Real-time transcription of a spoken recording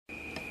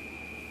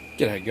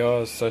G'day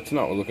guys, so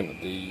tonight we're looking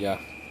at the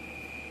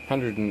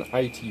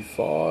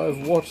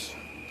 185 watt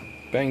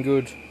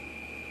Banggood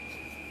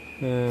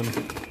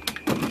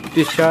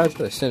discharge.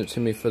 They sent it to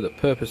me for the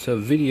purpose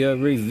of video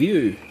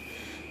review,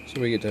 so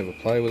we get to have a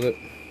play with it,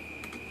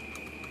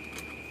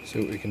 see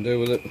what we can do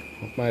with it.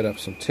 I've made up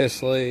some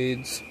test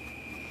leads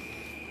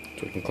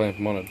so we can clamp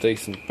them on a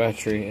decent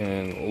battery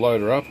and load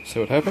her up,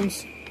 see what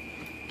happens.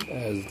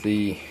 As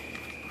the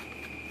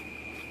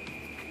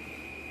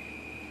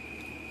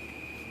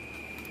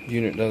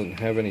unit doesn't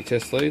have any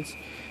test leads,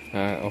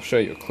 I'll show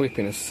you a clip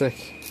in a sec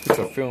which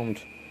I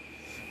filmed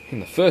in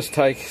the first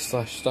take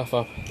slash stuff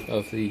up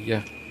of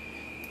the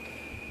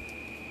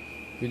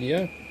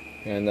video,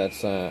 and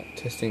that's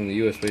testing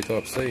the USB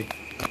Type-C,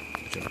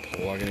 which I'm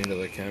plugging into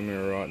the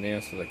camera right now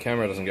so the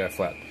camera doesn't go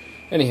flat.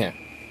 Anyhow,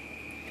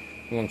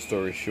 long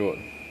story short,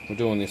 we're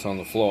doing this on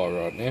the fly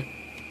right now,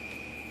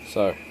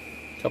 so a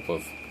couple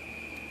of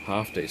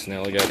half decent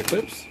alligator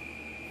clips.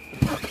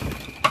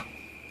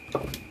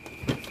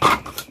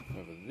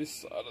 This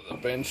side of the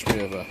bench we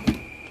have a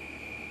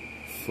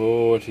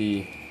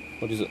 40,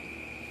 what is it?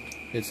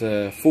 It's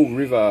a Full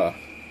River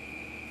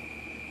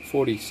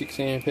 46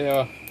 amp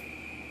hour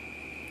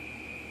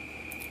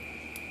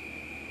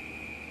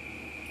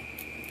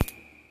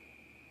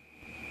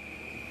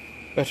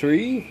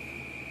battery.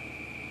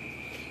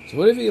 So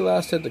whatever you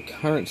last had the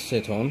current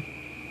set on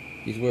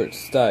is where it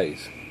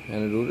stays,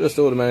 and it'll just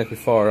automatically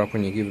fire up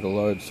when you give it a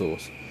load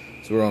source.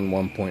 So we're on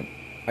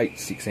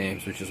 1.86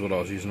 amps, which is what I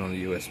was using on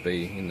the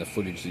USB in the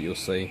footage that you'll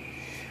see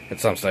at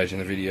some stage in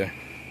the video.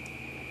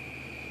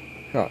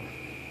 Right.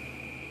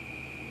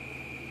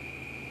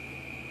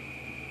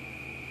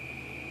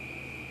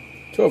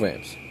 $12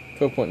 amps,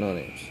 12.9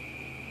 amps,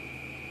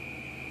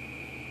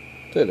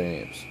 13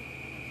 amps.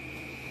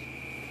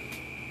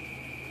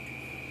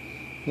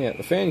 Now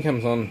the fan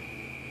comes on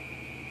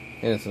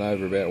anything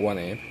over about 1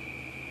 amp.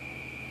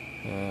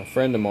 A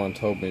friend of mine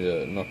told me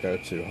to not go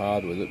too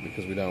hard with it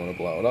because we don't want to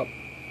blow it up.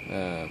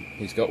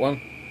 He's got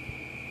one.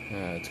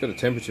 It's got a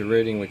temperature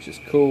reading which is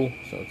cool,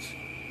 so it's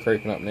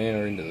creeping up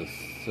now into the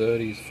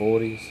 30s,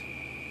 40s.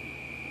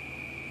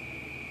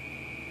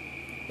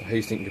 The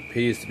heatsink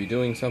appears to be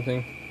doing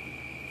something.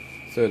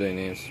 13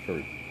 amps is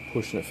probably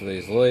pushing it for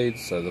these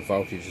leads, so the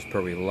voltage is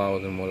probably lower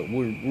than what it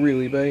would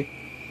really be.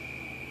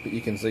 But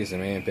you can see some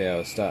amp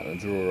hours starting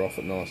to draw off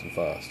it nice and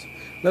fast.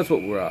 That's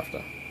what we're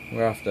after.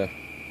 We're after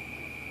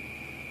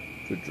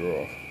good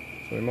draw off.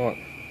 So we might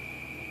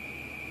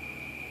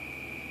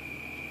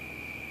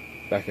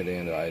back it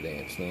down to 8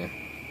 amps now.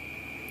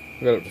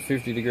 We've got up to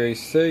 50 degrees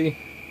C.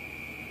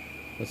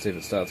 Let's see if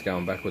it starts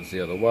going backwards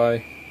the other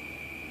way.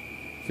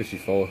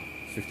 54,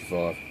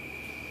 55.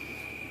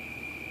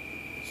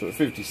 So at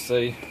 50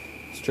 C,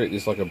 let's treat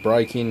this like a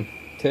break-in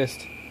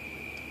test.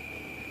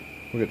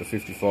 We've got to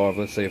 55,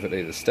 let's see if it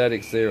either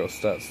statics there or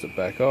starts to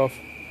back off.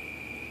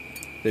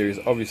 There is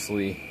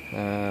obviously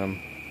thermal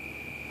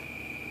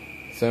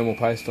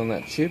paste on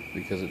that chip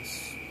because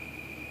it's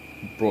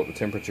brought the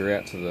temperature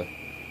out to the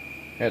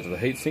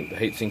heatsink. The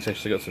heatsink's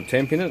actually got some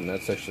temp in it, and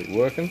that's actually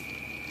working.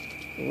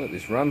 We'll let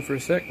this run for a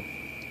sec.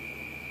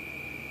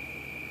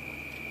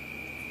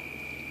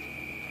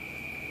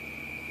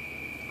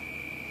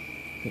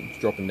 It's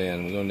dropping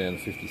down, we're going down to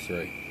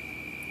 53.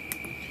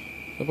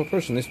 So by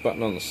pressing this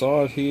button on the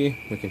side here,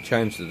 we can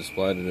change the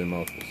display to do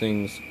multiple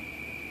things.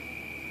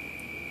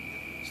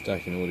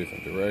 Stack in all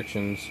different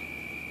directions.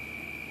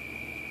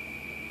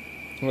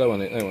 Well,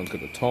 that one's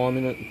got a time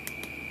in it.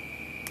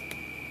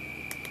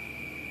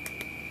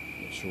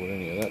 Not sure what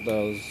any of that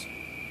does.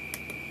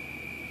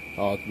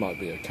 Oh, it might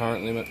be a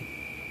current limit.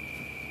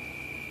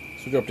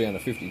 So we drop down to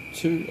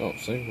 52. Oh,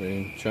 see, we're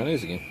in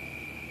Chinese again.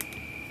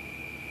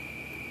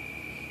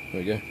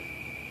 There we go.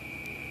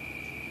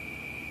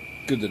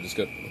 Good that it's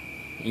got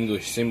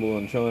English symbol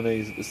and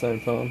Chinese at the same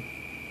time.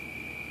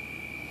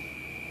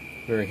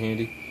 Very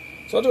handy.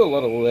 So I do a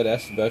lot of lead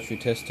acid battery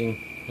testing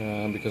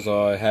because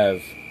I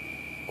have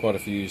quite a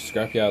few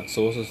scrapyard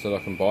sources that I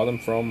can buy them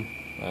from,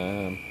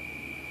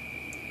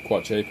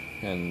 quite cheap,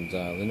 and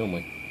they're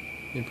normally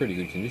in pretty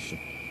good condition.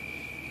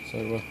 So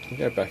we'll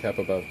go back up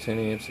above 10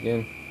 amps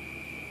again.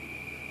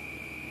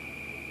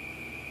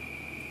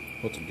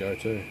 What's it go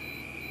to?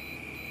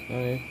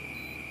 Oh yeah.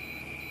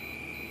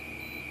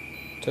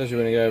 Tells you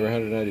when to go over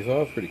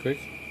 185 pretty quick.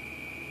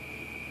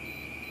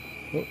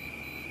 Oh.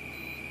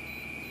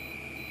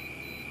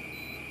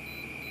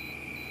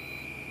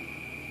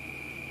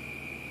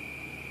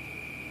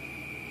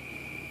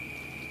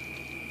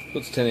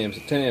 What's 10 amps?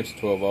 10 amps at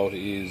 12 volt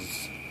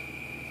is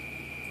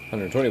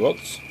 120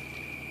 watts.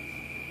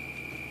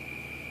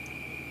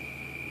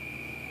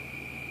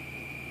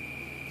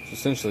 So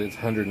essentially it's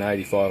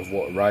 185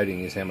 watt rating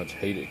is how much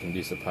heat it can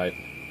dissipate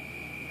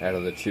out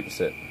of the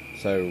chipset.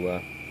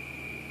 So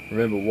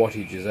remember,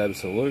 wattage is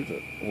absolute,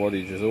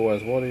 wattage is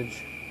always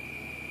wattage,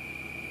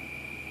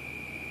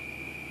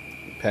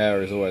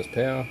 power is always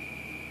power.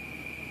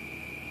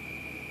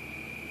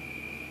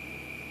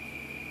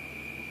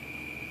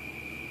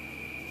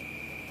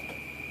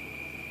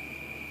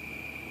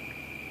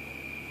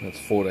 That's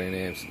 14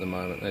 amps at the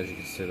moment. As you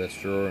can see, that's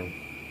drawing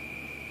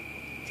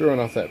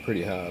off that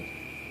pretty hard.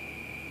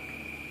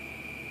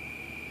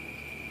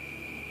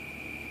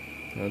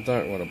 And I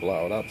don't want to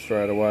blow it up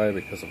straight away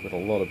because I've got a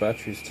lot of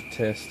batteries to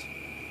test.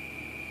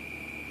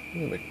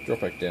 I'm going to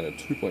drop back down to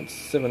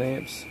 2.7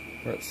 amps.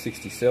 We're at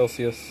 60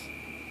 Celsius.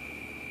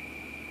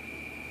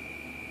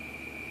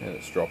 And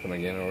it's dropping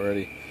again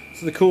already.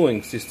 So the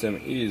cooling system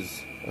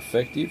is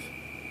effective.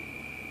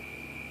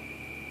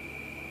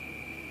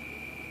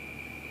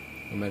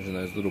 Imagine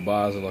those little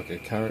bars are like a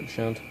current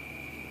shunt.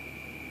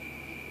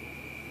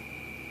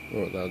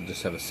 Or they'll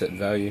just have a set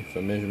value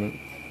for measurement.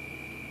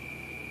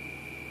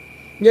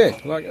 Yeah,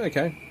 like,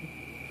 okay.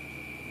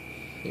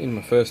 In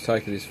my first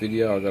take of this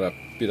video, I got a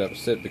bit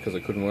upset because I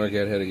couldn't work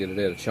out how to get it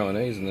out of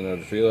Chinese, and then I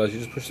just realised you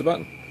just push the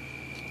button.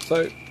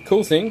 So,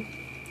 cool thing.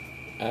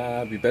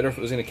 Be better if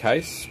it was in a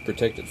case,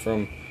 protect it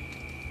from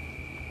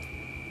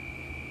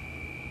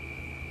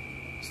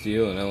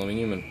steel and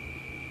aluminium and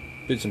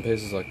bits and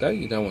pieces like that.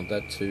 You don't want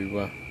that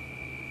to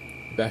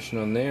bashing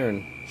on there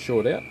and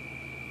short out.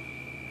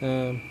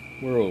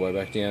 We're all the way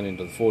back down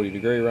into the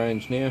 40-degree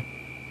range now.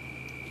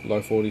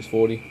 Low 40s,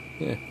 40.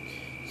 Yeah.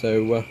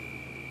 So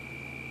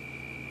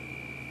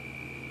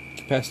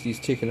capacity's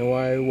ticking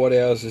away, watt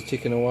hours is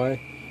ticking away,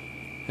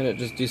 and it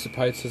just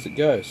dissipates as it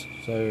goes.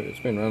 So it's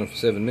been running for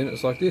 7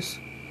 minutes like this,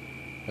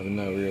 having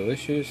no real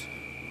issues.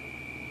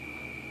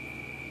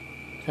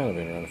 Can't have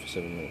been running for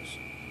 7 minutes.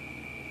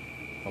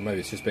 Or maybe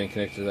it's just been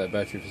connected to that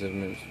battery for 7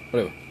 minutes.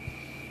 Whatever.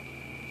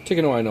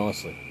 Ticking away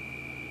nicely.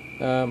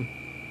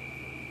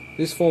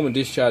 This form of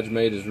discharge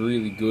meter is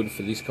really good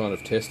for this kind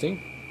of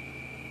testing.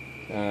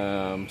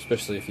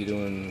 Especially if you're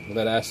doing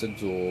lead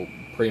acids or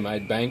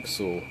pre-made banks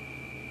or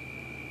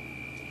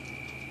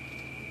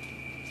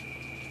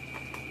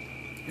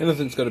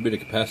anything that's got a bit of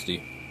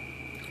capacity.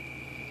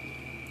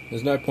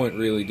 There's no point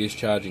really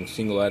discharging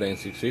single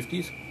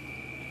 18650s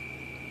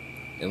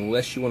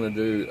unless you want to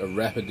do a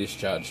rapid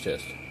discharge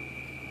test.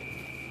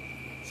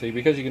 See,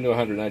 because you can do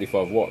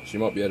 185 watts, you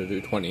might be able to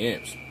do 20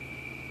 amps.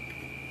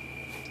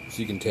 So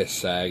you can test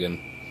sag and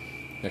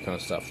that kind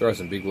of stuff. Throw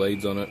some big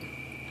leads on it.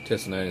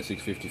 Test an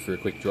 18650 for a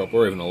quick drop,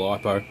 or even a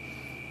LiPo.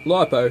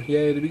 LiPo, yeah,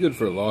 it'd be good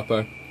for a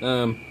LiPo.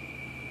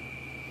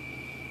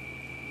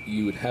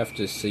 You would have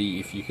to see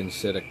if you can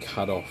set a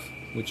cutoff,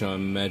 which I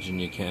imagine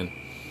you can.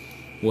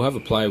 We'll have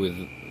a play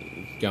with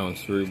going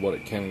through what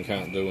it can and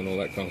can't do and all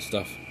that kind of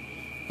stuff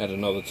at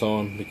another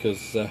time,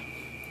 because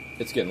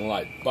it's getting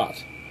late.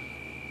 But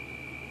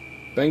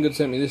Banggood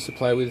sent me this to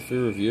play with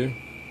for review.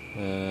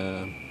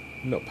 I'm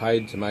not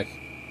paid to make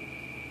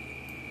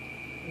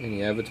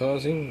any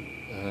advertising.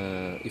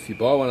 If you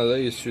buy one of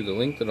these through the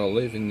link that I'll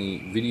leave in the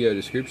video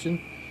description,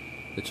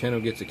 the channel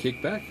gets a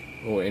kickback,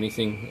 or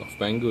anything off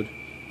Banggood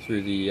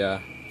through the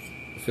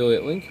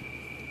affiliate link.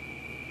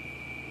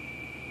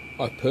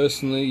 I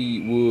personally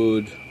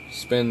would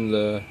spend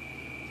I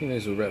think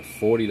these were about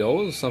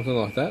 $40, something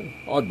like that.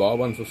 I'd buy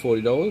one for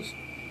 $40.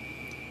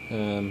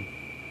 I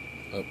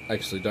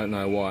actually don't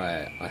know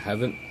why I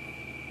haven't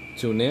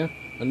till now.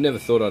 I never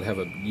thought I'd have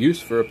a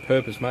use for a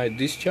purpose-made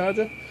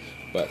discharger,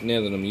 but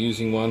now that I'm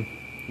using one,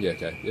 yeah,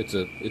 okay, it's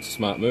a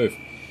smart move.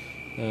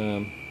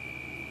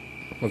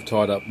 I've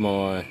tied up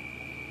my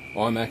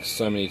iMacs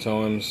so many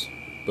times,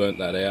 burnt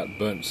that out,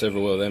 burnt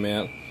several of them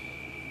out,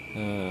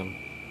 and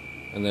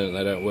then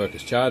they don't work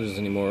as chargers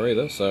anymore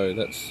either, so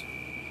that's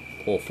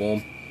poor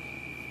form.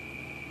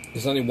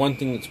 There's only one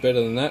thing that's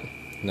better than that,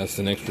 and that's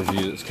the next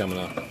review that's coming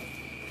up.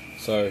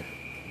 So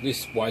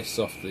this wastes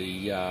off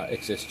the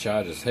excess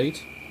charger's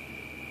heat.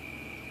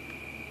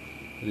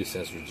 This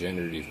has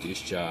regenerative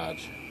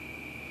discharge.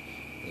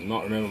 You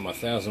might remember my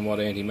 1000 watt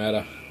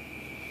antimatter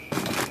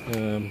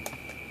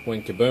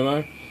when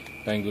Kabumo.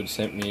 Banggood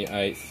sent me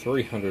a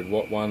 300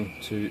 watt one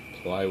to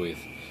play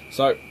with.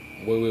 So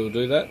we will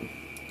do that.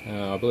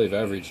 I believe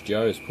Average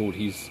Joe's pulled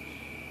his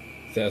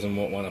 1000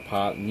 watt one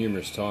apart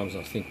numerous times.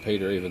 I think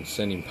Peter even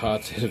sent him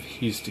parts out of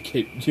his to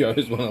keep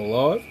Joe's one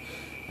alive.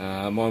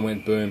 Mine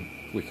went boom.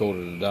 We called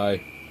it a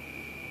day.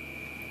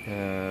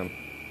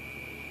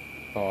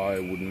 I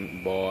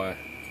wouldn't buy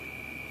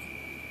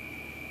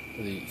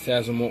the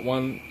 1000 watt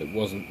one. It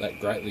wasn't that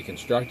greatly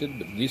constructed,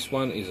 but this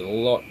one is a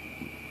lot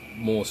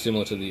more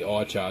similar to the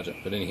iCharger.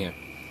 But anyhow,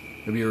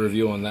 there'll be a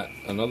review on that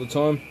another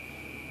time.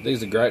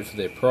 These are great for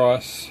their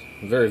price,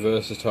 very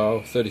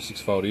versatile,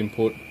 36-volt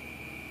input.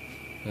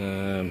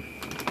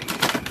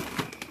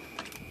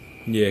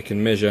 Yeah,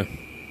 can measure.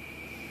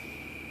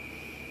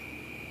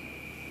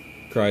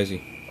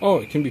 Crazy. Oh,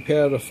 it can be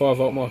powered with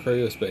 5-volt micro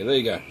USB. There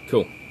you go.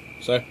 Cool.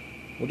 So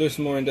we'll do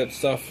some more in-depth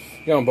stuff.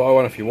 Go and buy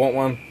one if you want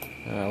one.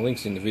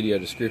 Links in the video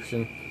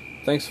description.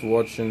 Thanks for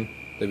watching.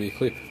 There'll be a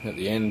clip at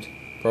the end,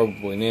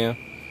 probably now,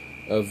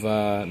 of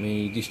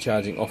me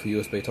discharging off a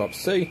USB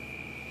Type-C.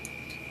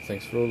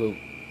 Thanks for all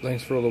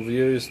the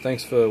views.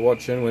 Thanks for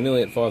watching. We're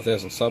nearly at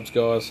 5,000 subs,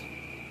 guys.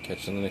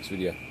 Catch you in the next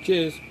video.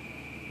 Cheers.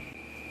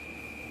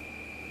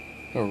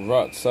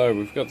 Alright, so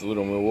we've got the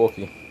little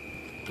Milwaukee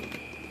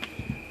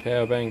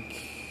power bank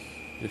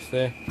just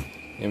there,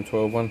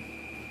 M12 one.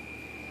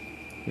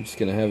 we're just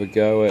going to have a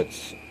go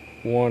at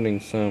winding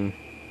some.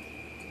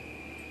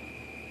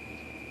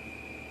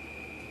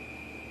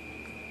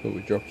 But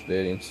we dropped it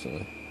out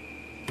instantly.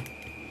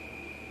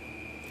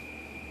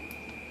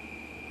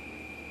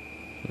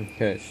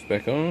 Okay, it's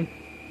back on.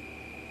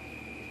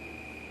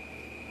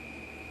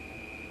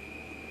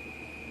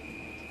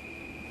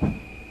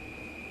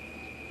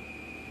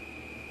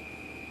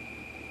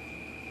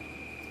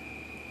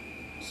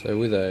 So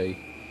with a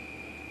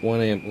 1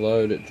 amp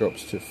load, it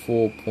drops to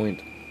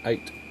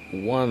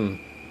 4.81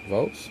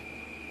 volts.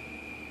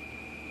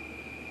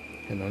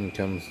 And on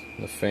comes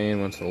the fan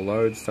once the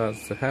load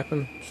starts to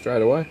happen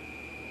straight away.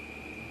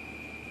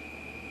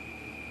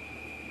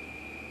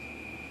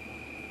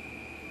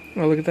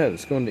 Oh, look at that,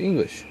 it's gone to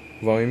English.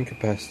 Volume,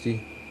 capacity,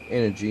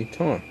 energy,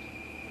 time.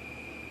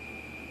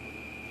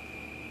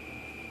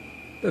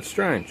 That's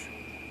strange.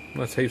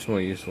 That's heaps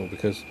more useful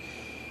because,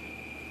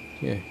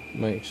 yeah,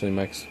 it actually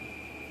makes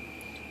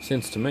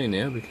sense to me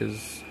now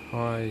because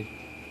I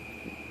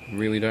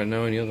really don't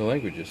know any other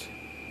languages.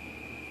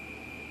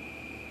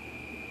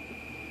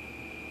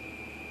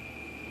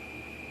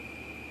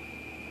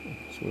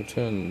 So we'll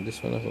turn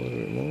this one up a little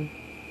bit more.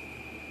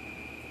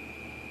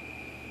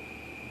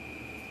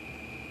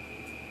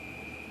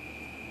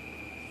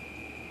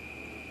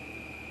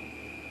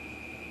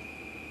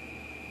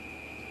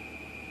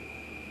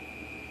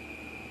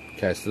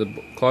 Okay, so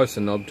the closer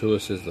knob to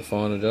us is the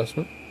fine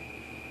adjustment.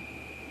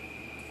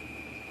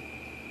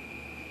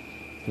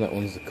 And that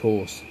one's the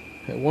coarse.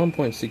 At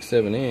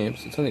 1.67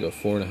 amps, it's only got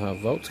 4.5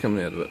 volts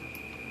coming out of it.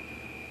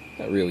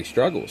 That really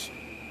struggles.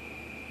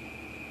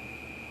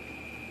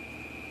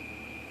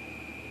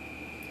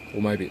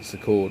 Or maybe it's the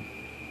cord.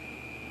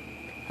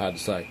 Hard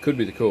to say. Could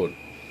be the cord.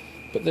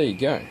 But there you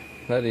go.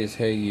 That is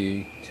how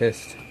you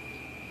test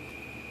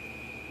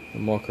a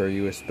micro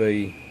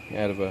USB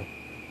out of a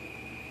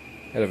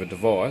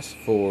device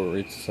for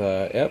its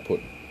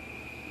output,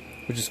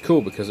 which is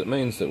cool because it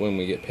means that when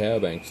we get power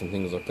banks and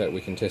things like that,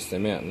 we can test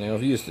them out. Now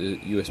I've used a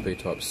USB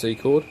type C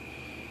cord,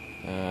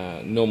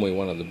 normally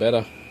one of the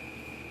better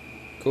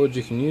cords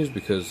you can use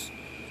because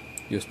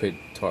USB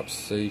type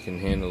C can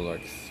handle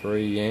like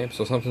 3 amps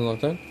or something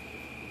like that.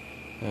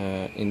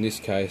 In this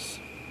case,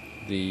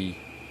 the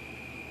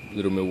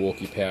little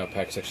Milwaukee power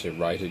pack's actually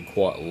rated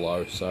quite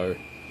low, so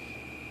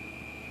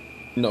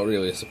not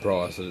really a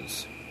surprise that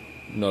it's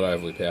not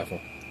overly powerful.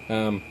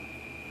 What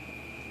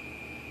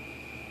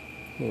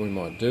we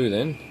might do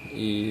then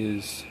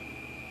is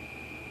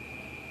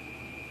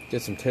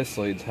get some test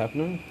leads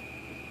happening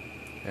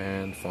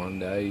and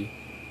find a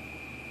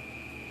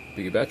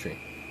bigger battery.